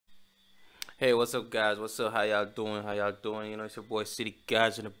Hey, what's up, guys? What's up? How y'all doing? How y'all doing? You know, it's your boy City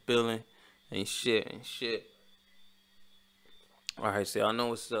Guys in the building. Ain't shit, ain't shit. Alright, so y'all know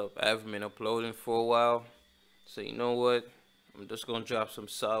what's up. I haven't been uploading for a while. So, you know what? I'm just gonna drop some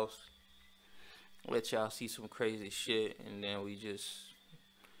sauce. Let y'all see some crazy shit. And then we just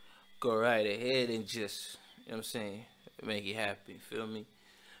go right ahead and just, you know what I'm saying? Make it happen. Feel me?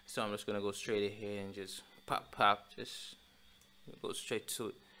 So, I'm just gonna go straight ahead and just pop. Just go straight to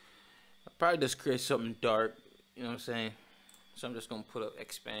it. I'll probably just create something dark. You know what I'm saying? So I'm just gonna put up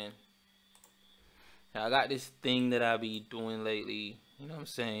expand. Now I got this thing that I be doing lately, you know what I'm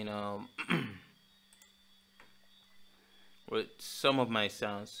saying, with some of my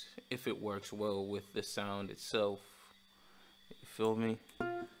sounds, if it works well with the sound itself. You feel me?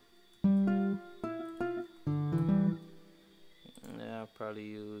 Yeah, I'll probably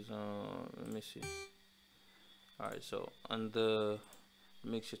use let me see. Alright, so on the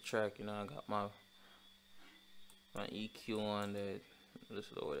mixer track, you know, I got my EQ on that. Let's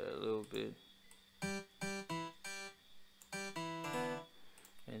lower that a little bit.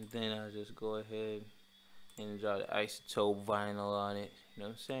 And then I just go ahead and draw the isotope vinyl on it. You know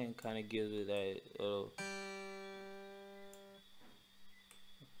what I'm saying? Kind of gives it that little,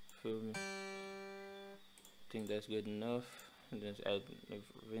 feel me? Think that's good enough. And then just add the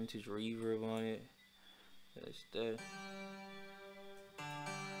vintage reverb on it. That's that.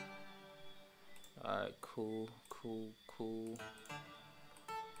 Alright, cool.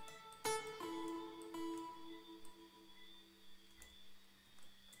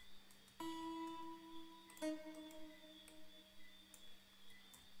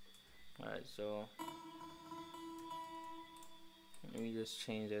 Alright, so let me just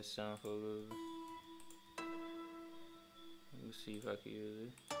change that sound for a little bit. Let me see if I can use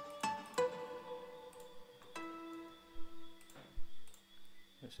it.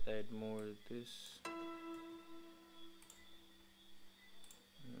 Let's add more of this.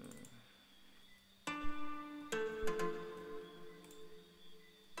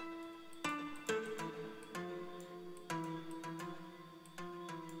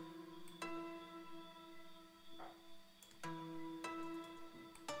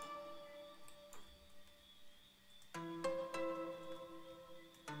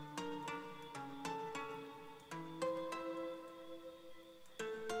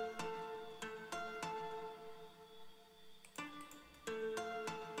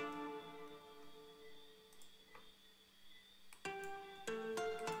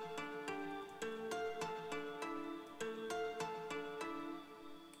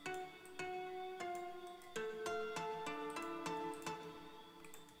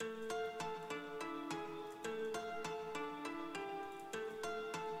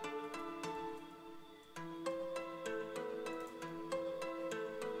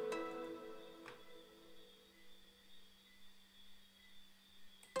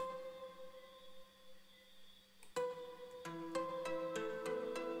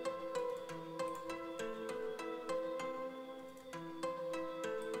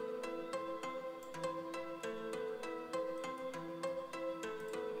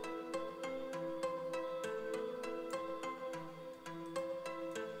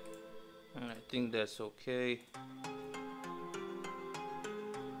 I think that's okay.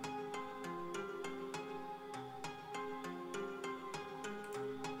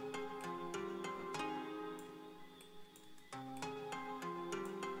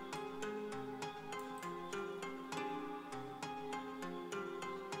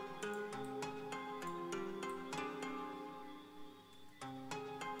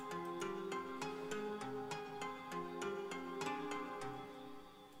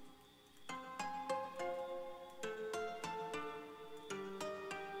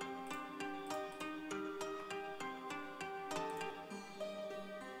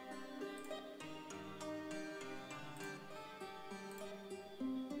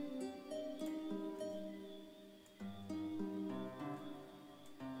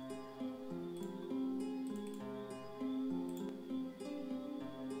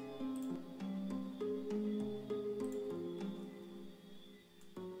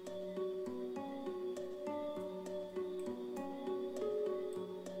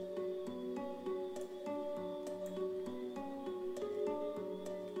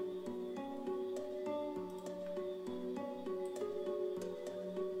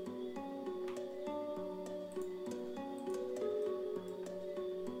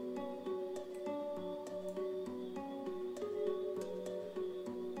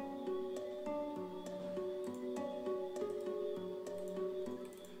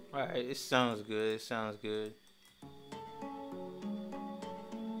 Alright, it sounds good.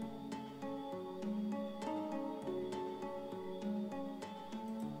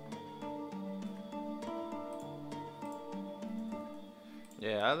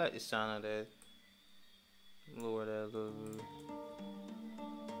 Yeah, I like the sound of that. Lower that a little bit.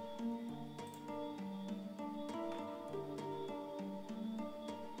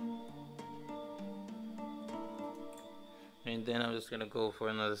 And then I'm just gonna go for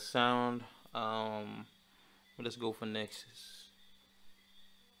another sound. Let's go for Nexus.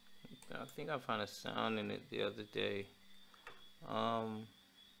 I think I found a sound in it the other day. I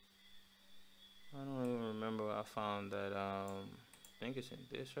don't even remember where I found that. I think it's in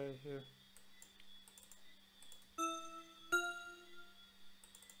this right here.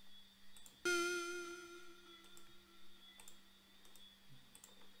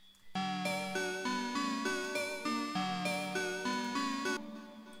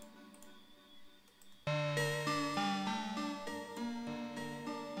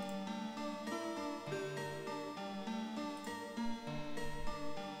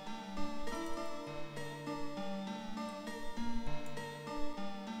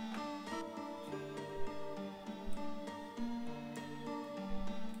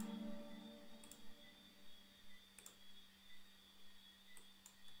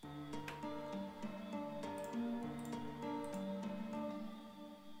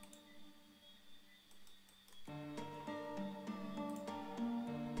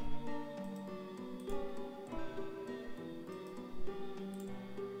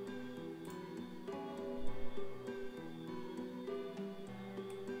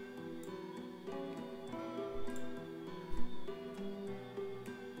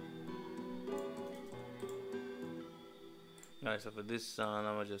 Alright, so for this sound,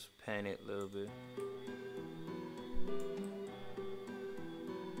 I'm gonna just pan it a little bit.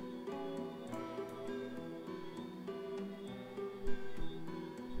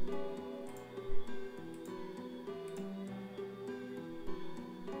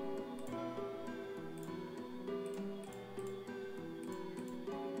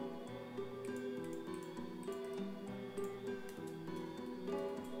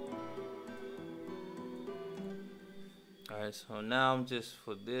 Alright, so now I'm just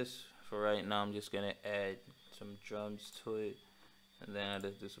for right now, I'm just gonna add some drums to it, and then I'll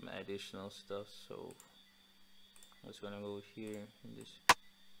just do some additional stuff. So I'm just gonna go here and just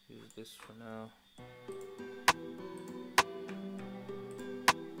use this for now.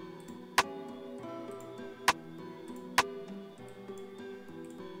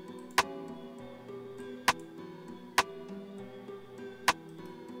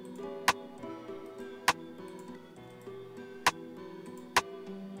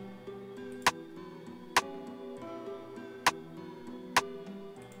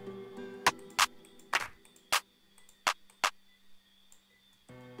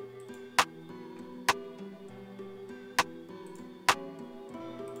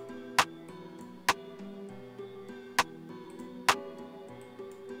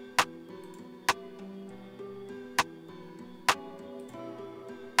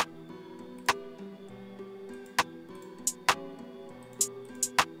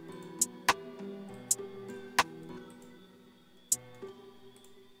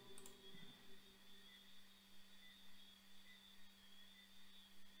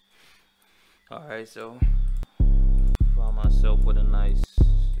 Alright, so found myself with a nice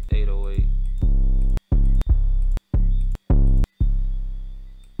 808.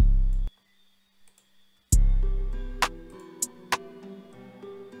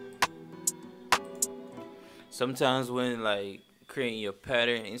 Sometimes when like creating your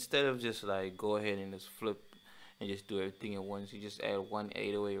pattern, instead of just like go ahead and just flip and just do everything at once, you just add one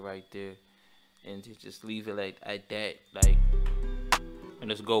 808 right there and just leave it like at that, like, and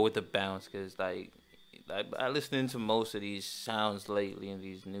just go with the bounce. Cause like I listening to most of these sounds lately and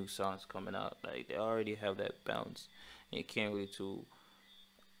these new songs coming out, like they already have that bounce, and you can't really too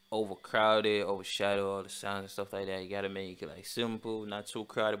overcrowd it, overshadow all the sounds and stuff like that. You gotta make it like simple, not too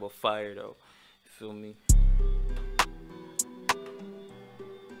crowded, but fire though. You feel me?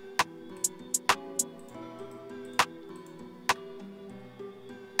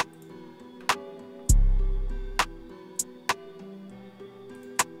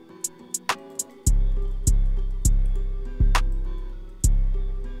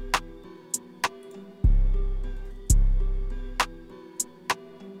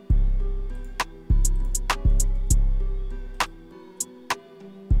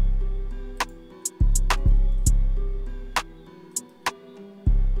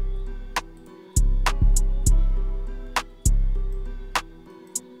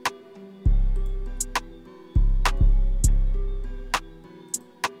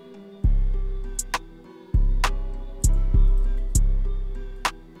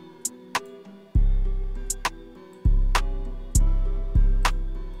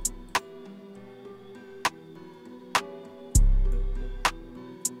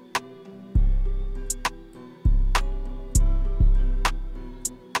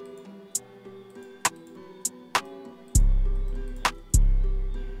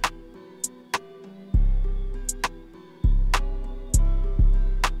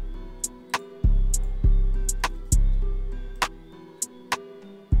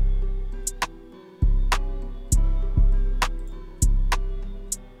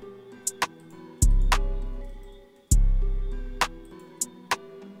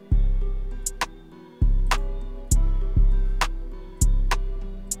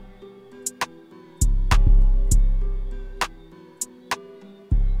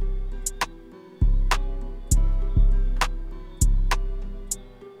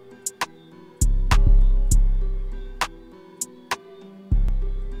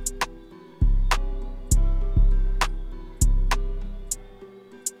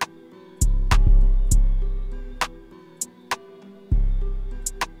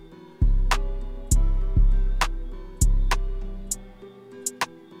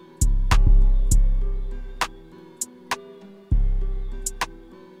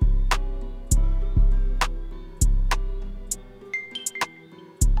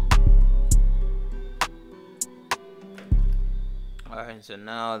 Alright, so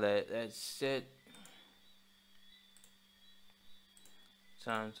now that that's set,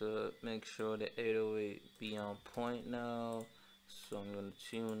 time to make sure the 808 be on point now. So I'm gonna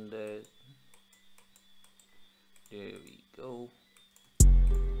tune that. There we go.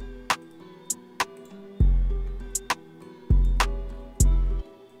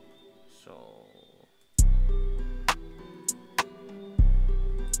 So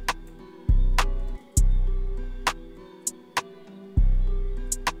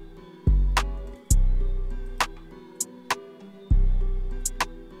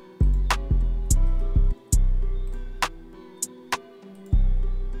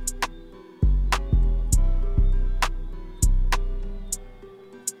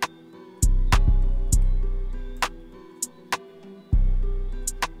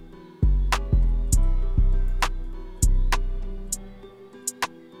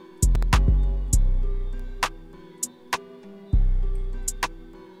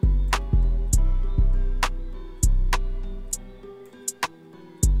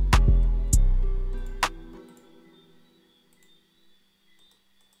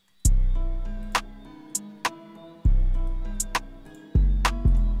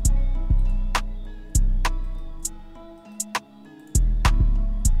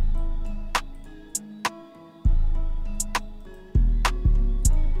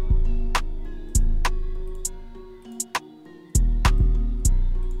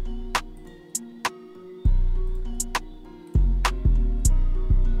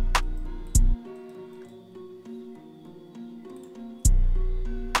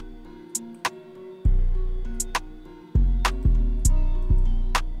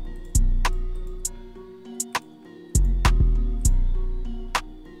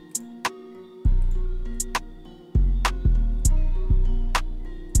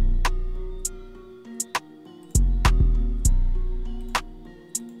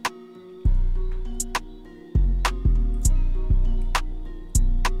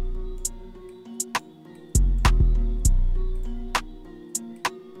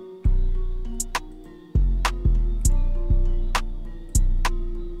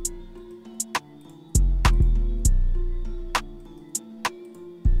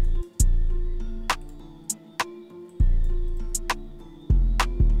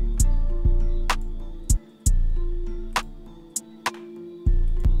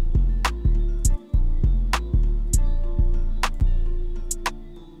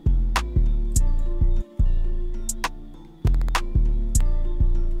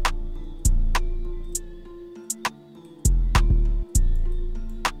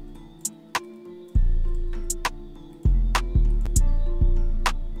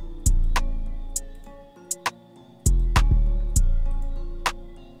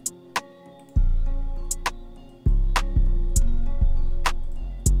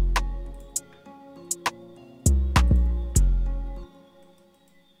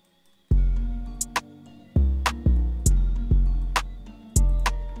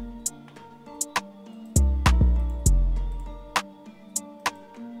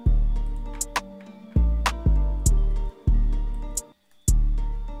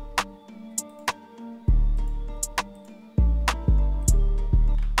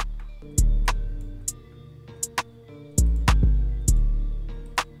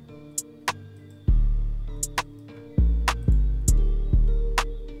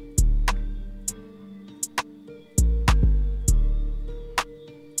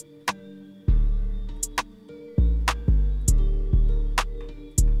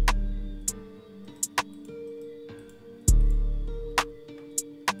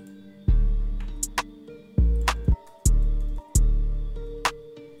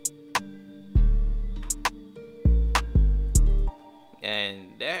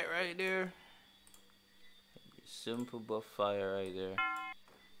and that right there, simple but fire right there.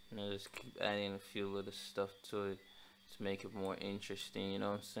 You know, just keep adding a few little stuff to it to make it more interesting. You know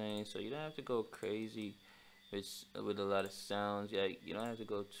what I'm saying? So you don't have to go crazy with a lot of sounds. Yeah, you don't have to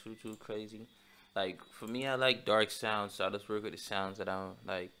go too crazy. Like for me, I like dark sounds, so I just work with the sounds that I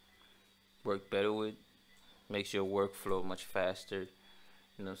like work better with. Makes your workflow much faster.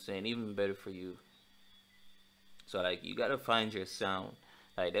 You know what I'm saying? Even better for you. So like you gotta find your sound.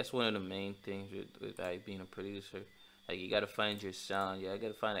 Like that's one of the main things with like being a producer. Like you gotta find your sound. Yeah, I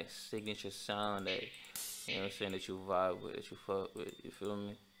gotta find that signature sound that you know what I'm saying, that you vibe with, that you fuck with. You feel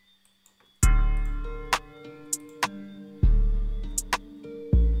me?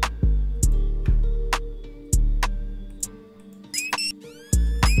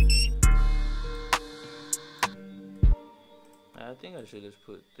 I think I should just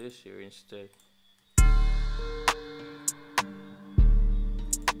put this here instead.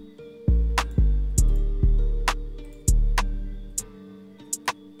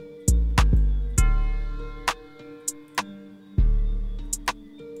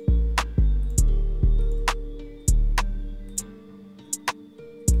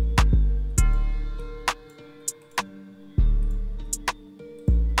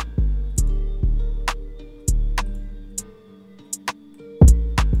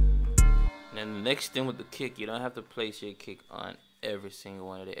 And the next thing with the kick, you don't have to place your kick on every single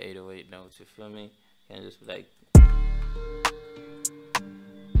one of the 808 notes. You feel me? You can just be like.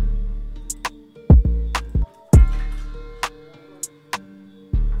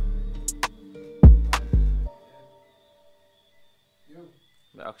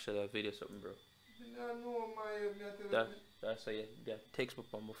 Actually, that video something, bro. That's how you that takes me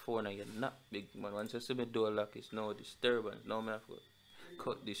from before now. You're not big man. Once you see me door lock, it's no disturbance. No man, I have to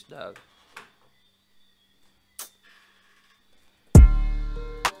cut this dog.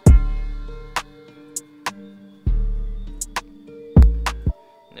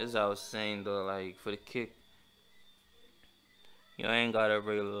 As I was saying though, like for the kick, you ain't gotta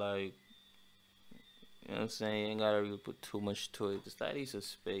really like, you know what I'm saying? You ain't gotta really put too much to it. Just like leave some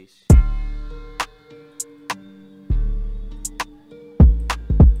space.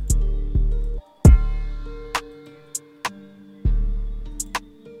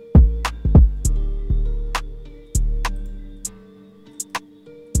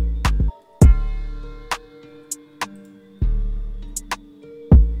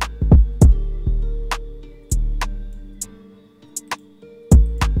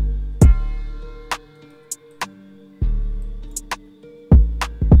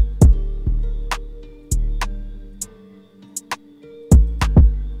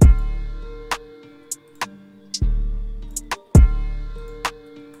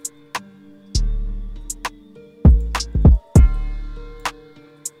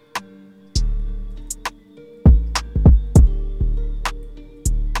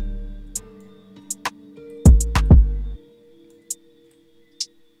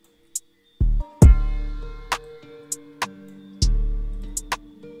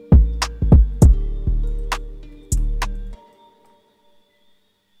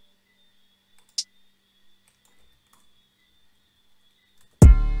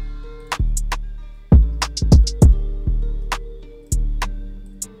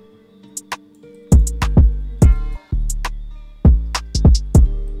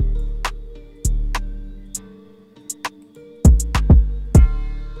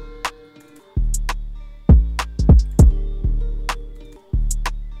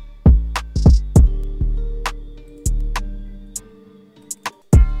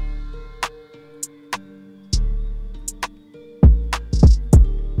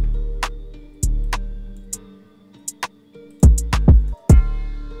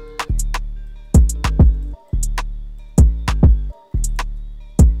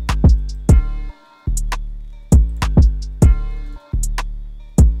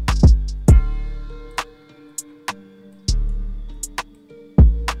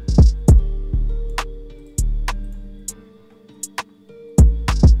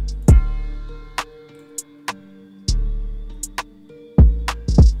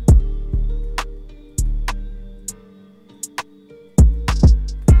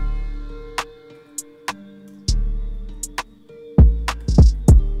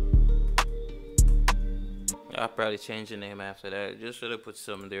 I'll probably change the name after that. Just should have put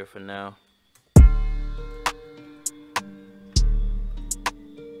something there for now.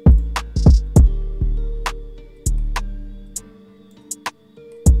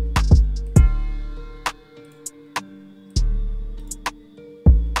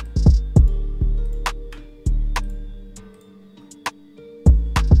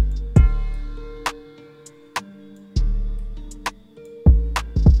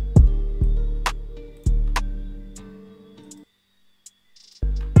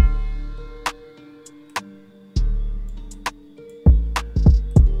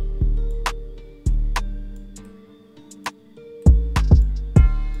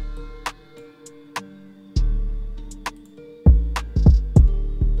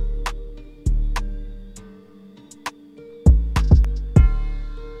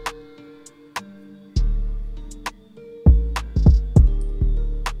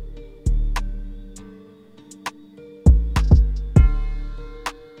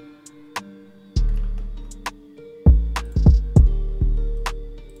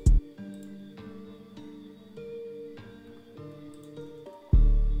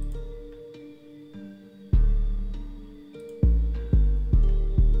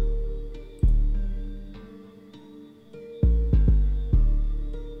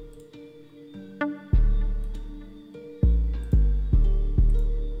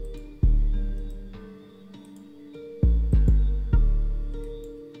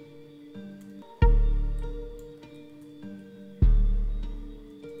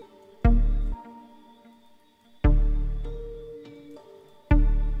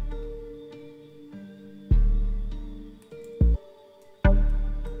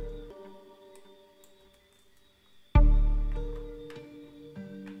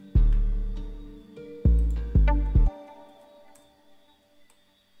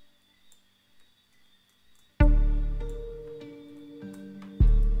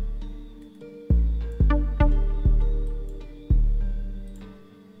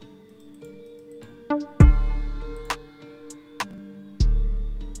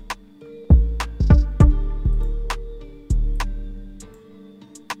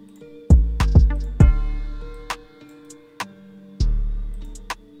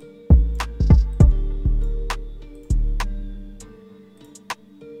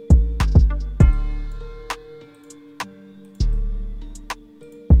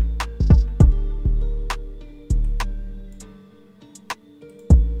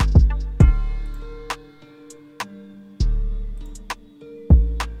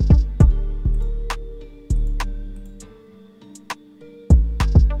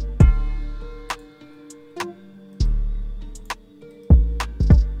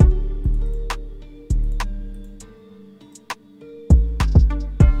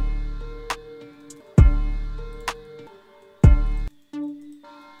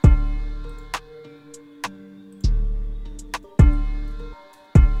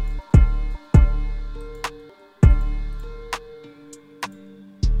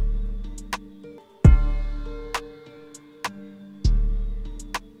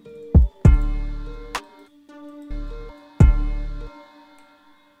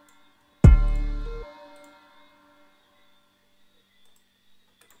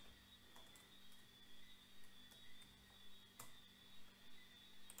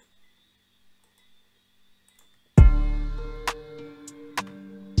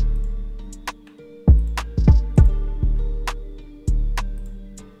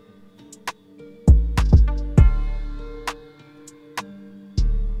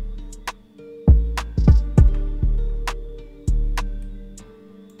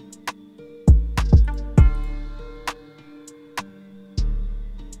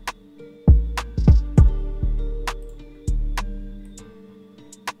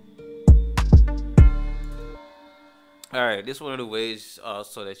 All right, this one of the ways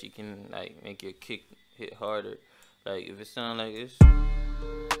so that you can like make your kick hit harder. Like if it sound like this, you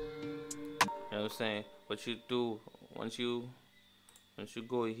know what I'm saying? What you do once you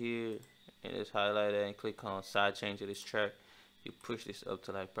go here and just highlight that and click on side change of this track, you push this up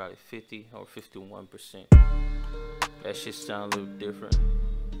to like probably 50 or 51%. That shit sound a little different.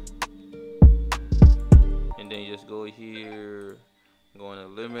 And then you just go here, go in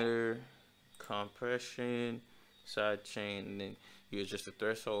the limiter, compression, side chain, and then you adjust the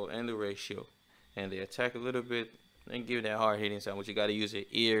threshold and the ratio. And they attack a little bit, and give that hard hitting sound, but you gotta use your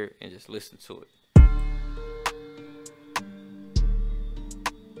ear and just listen to it.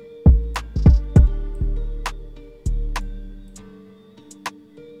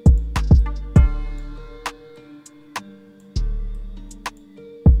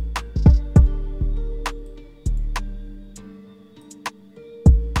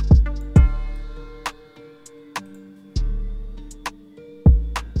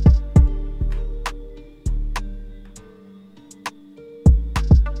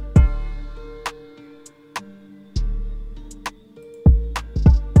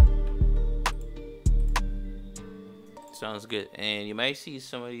 Sounds good. And you might see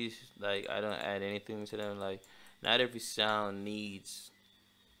some of these, like I don't add anything to them. Like not every sound needs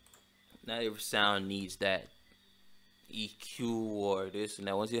that EQ or this and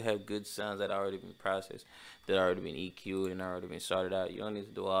that. Once you have good sounds that already been processed, that already been EQ'd and already been sorted out, you don't need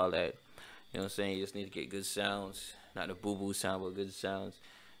to do all that. You know what I'm saying? You just need to get good sounds, not a boo boo sound, but good sounds.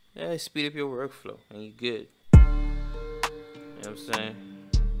 Yeah, speed up your workflow and you good. You know what I'm saying?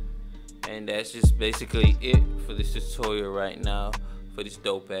 And that's just basically it for this tutorial right now for this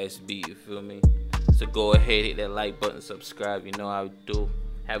dope ass beat, you feel me? So go ahead, hit that like button, subscribe, you know how I do.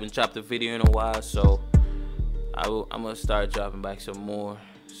 Haven't dropped a video in a while, so I'm gonna start dropping back some more.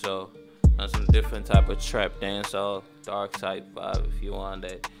 So on some different type of trap dancehall, dark type vibe if you want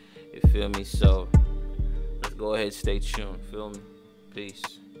that, you feel me? So let's go ahead, stay tuned, feel me? Peace.